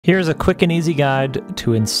Here's a quick and easy guide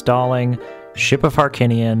to installing Ship of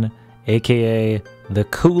Harkinian, aka the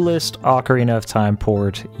coolest Ocarina of Time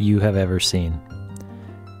port you have ever seen.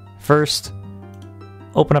 First,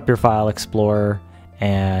 open up your File Explorer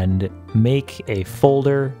and make a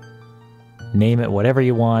folder, name it whatever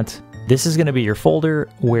you want. This is going to be your folder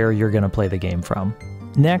where you're going to play the game from.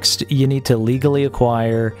 Next, you need to legally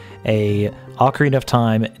acquire a Ocarina of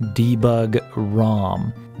Time debug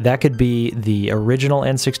ROM. That could be the original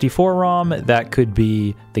N64 ROM, that could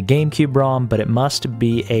be the GameCube ROM, but it must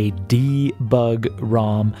be a debug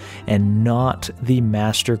ROM and not the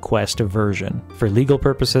Master Quest version. For legal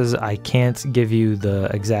purposes, I can't give you the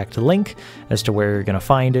exact link as to where you're going to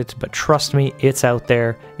find it, but trust me, it's out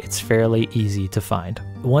there. It's fairly easy to find.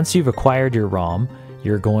 Once you've acquired your ROM,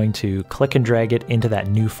 you're going to click and drag it into that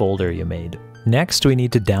new folder you made. Next, we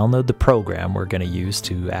need to download the program we're going to use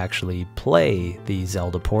to actually play the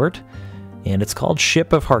Zelda port, and it's called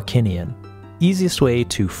Ship of Harkinian. Easiest way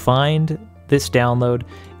to find this download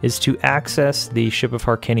is to access the Ship of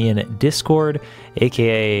Harkinian Discord,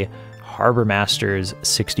 aka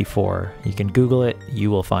Harbormasters64. You can Google it,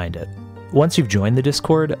 you will find it. Once you've joined the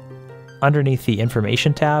Discord, underneath the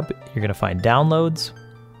Information tab, you're going to find Downloads.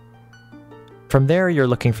 From there, you're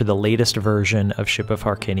looking for the latest version of Ship of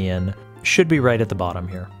Harkinian. Should be right at the bottom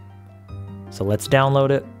here. So let's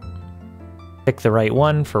download it. Pick the right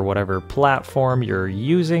one for whatever platform you're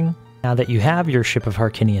using. Now that you have your Ship of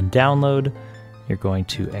Harkinian download, you're going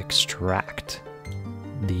to extract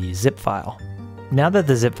the zip file. Now that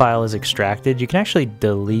the zip file is extracted, you can actually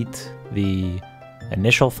delete the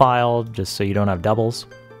initial file just so you don't have doubles.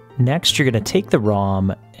 Next, you're going to take the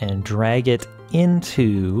ROM and drag it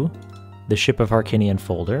into the Ship of Harkinian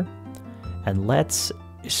folder, and let's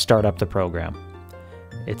start up the program.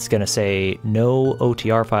 It's going to say no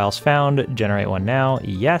OTR files found, generate one now,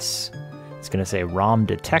 yes. It's going to say ROM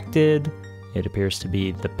detected. It appears to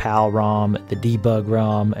be the PAL ROM, the debug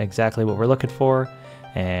ROM, exactly what we're looking for.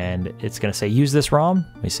 And it's going to say use this ROM.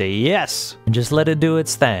 We say yes, and just let it do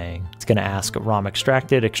its thing. It's going to ask ROM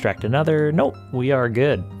extracted, extract another. Nope, we are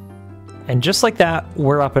good. And just like that,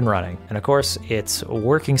 we're up and running. And of course, it's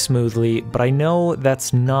working smoothly, but I know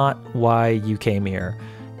that's not why you came here.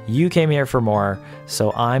 You came here for more,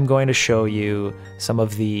 so I'm going to show you some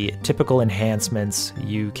of the typical enhancements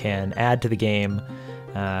you can add to the game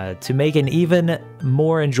to make an even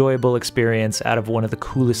more enjoyable experience out of one of the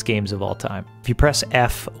coolest games of all time. If you press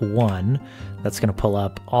F1, that's going to pull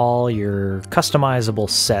up all your customizable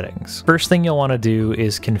settings. First thing you'll want to do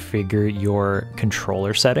is configure your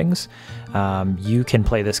controller settings. You can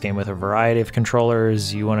play this game with a variety of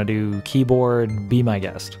controllers. You want to do keyboard, be my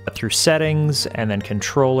guest. Through settings and then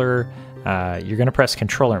controller, you're going to press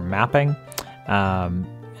controller mapping.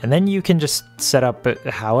 And then you can just set up it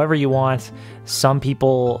however you want. Some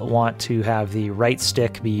people want to have the right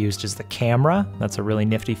stick be used as the camera. That's a really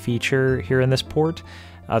nifty feature here in this port.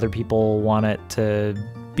 Other people want it to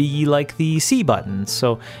be like the C button.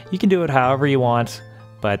 So you can do it however you want,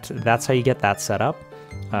 but that's how you get that set up.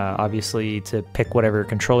 Obviously, to pick whatever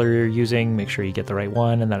controller you're using, make sure you get the right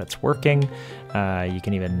one and that it's working. You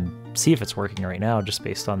can even see if it's working right now just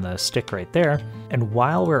based on the stick right there. And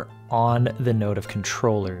while we're on the note of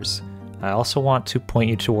controllers, I also want to point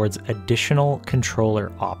you towards additional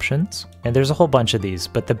controller options. And there's a whole bunch of these,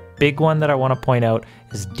 but the big one that I want to point out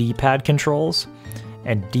is D-pad controls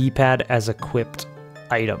and D-pad as equipped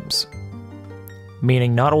items.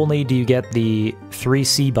 Meaning not only do you get the 3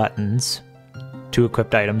 C buttons to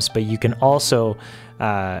equipped items, but you can also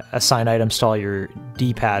assign items to all your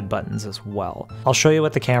D-pad buttons as well. I'll show you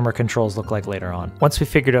what the camera controls look like later on. Once we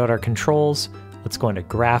figured out our controls, let's go into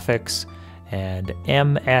graphics and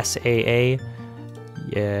MSAA.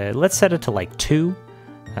 Let's set it to like 2.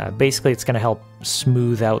 Basically, it's going to help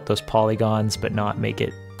smooth out those polygons, but not make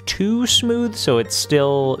it too smooth, so it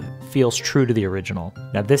still feels true to the original.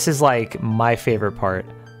 Now, this is like my favorite part.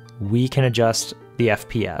 We can adjust the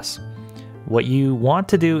FPS. What you want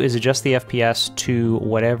to do is adjust the FPS to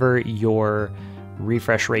whatever your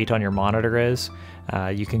refresh rate on your monitor is.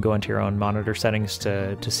 You can go into your own monitor settings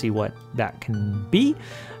to see what that can be,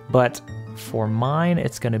 but for mine,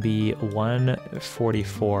 it's going to be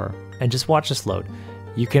 144. And just watch this load.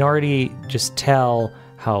 You can already just tell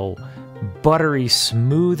how buttery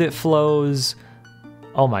smooth it flows.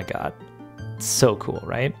 Oh my god, it's so cool,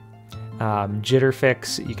 right? Jitter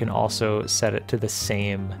fix, you can also set it to the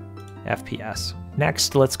same FPS.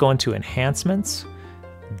 Next, let's go into enhancements,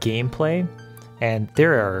 gameplay, and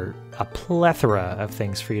there are a plethora of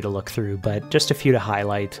things for you to look through, but just a few to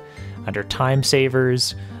highlight. Under time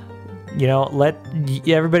savers, you know, let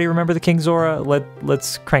everybody remember the King Zora.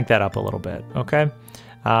 Let's crank that up a little bit, okay?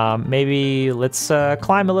 Maybe let's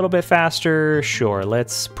climb a little bit faster. Sure,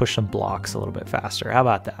 let's push some blocks a little bit faster. How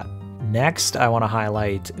about that? Next, I want to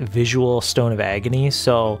highlight Visual Stone of Agony.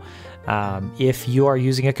 So if you are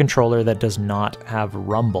using a controller that does not have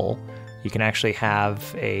rumble, you can actually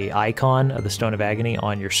have a icon of the Stone of Agony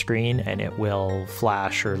on your screen, and it will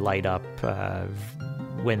flash or light up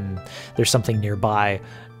when there's something nearby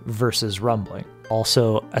versus rumbling.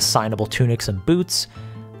 Also, assignable tunics and boots.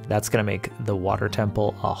 That's going to make the water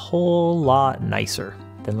temple a whole lot nicer.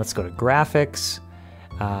 Then let's go to graphics.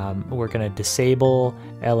 We're going to disable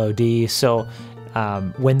LOD. So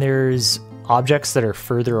when there's objects that are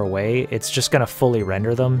further away, it's just going to fully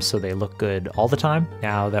render them so they look good all the time.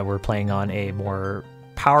 Now that we're playing on a more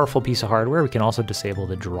powerful piece of hardware, we can also disable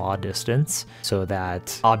the draw distance so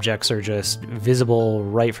that objects are just visible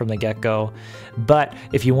right from the get-go. But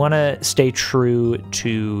if you want to stay true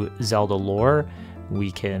to Zelda lore,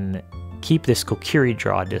 we can keep this Kokiri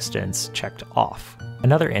draw distance checked off.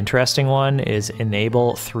 Another interesting one is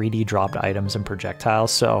enable 3D dropped items and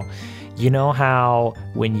projectiles. So you know how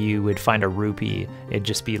when you would find a rupee, it'd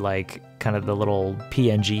just be like kind of the little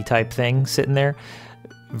PNG type thing sitting there?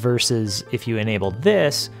 Versus if you enable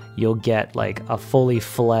this, you'll get like a fully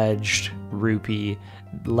fledged rupee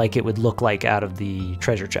like it would look like out of the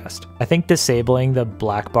treasure chest. I think disabling the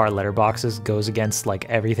black bar letterboxes goes against like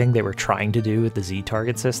everything they were trying to do with the Z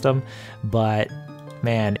target system, but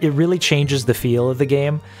man, it really changes the feel of the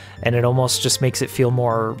game, and it almost just makes it feel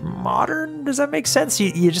more modern. Does that make sense?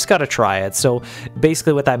 You just gotta try it. So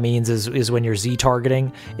basically what that means is when you're Z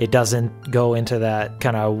targeting, it doesn't go into that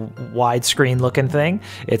kind of widescreen looking thing.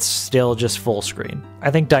 It's still just full screen.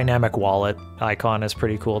 I think dynamic wallet icon is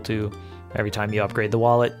pretty cool too. Every time you upgrade the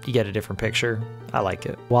wallet, you get a different picture. I like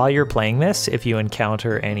it. While you're playing this, if you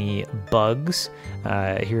encounter any bugs,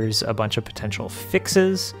 here's a bunch of potential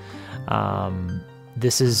fixes.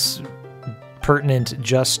 This is pertinent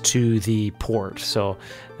just to the port, so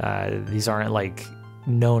these aren't like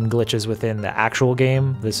known glitches within the actual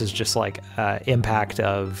game. This is just like impact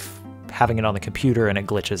of having it on the computer and it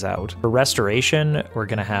glitches out. For restoration, we're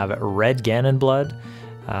gonna have red Ganon blood.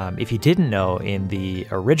 If you didn't know, in the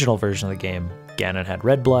original version of the game, Ganon had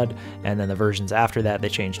red blood, and then the versions after that, they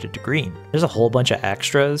changed it to green. There's a whole bunch of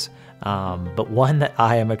extras, but one that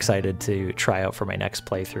I am excited to try out for my next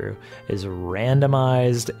playthrough is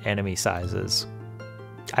randomized enemy sizes.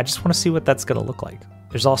 I just want to see what that's going to look like.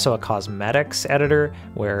 There's also a cosmetics editor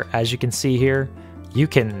where, as you can see here, you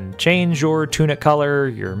can change your tunic color,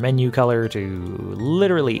 your menu color to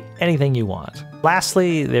literally anything you want.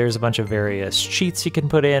 Lastly, there's a bunch of various cheats you can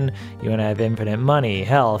put in. You want to have infinite money,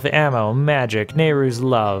 health, ammo, magic, Nehru's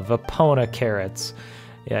love, Epona carrots,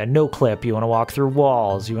 no clip, you want to walk through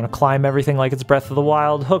walls, you want to climb everything like it's Breath of the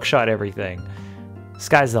Wild, hookshot everything.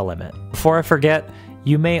 Sky's the limit. Before I forget,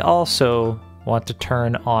 you may also want to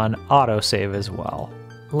turn on autosave as well.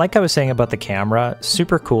 Like I was saying about the camera,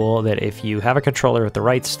 super cool that if you have a controller with the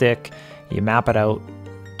right stick, you map it out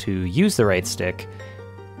to use the right stick,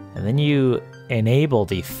 and then you enable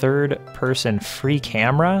the third-person free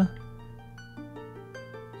camera,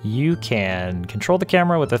 you can control the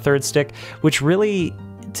camera with the third stick, which really,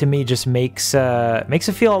 to me, just makes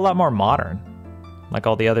it feel a lot more modern, like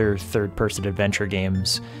all the other third-person adventure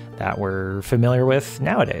games that we're familiar with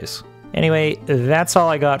nowadays. Anyway, that's all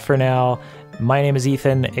I got for now. My name is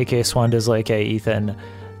Ethan, aka Swandizzle, aka Ethan.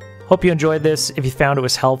 Hope you enjoyed this. If you found it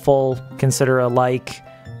was helpful, consider a like,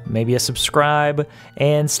 maybe a subscribe,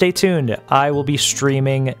 and stay tuned. I will be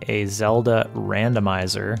streaming a Zelda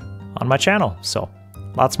randomizer on my channel, so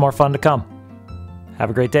lots more fun to come. Have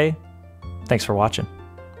a great day. Thanks for watching.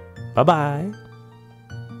 Bye-bye.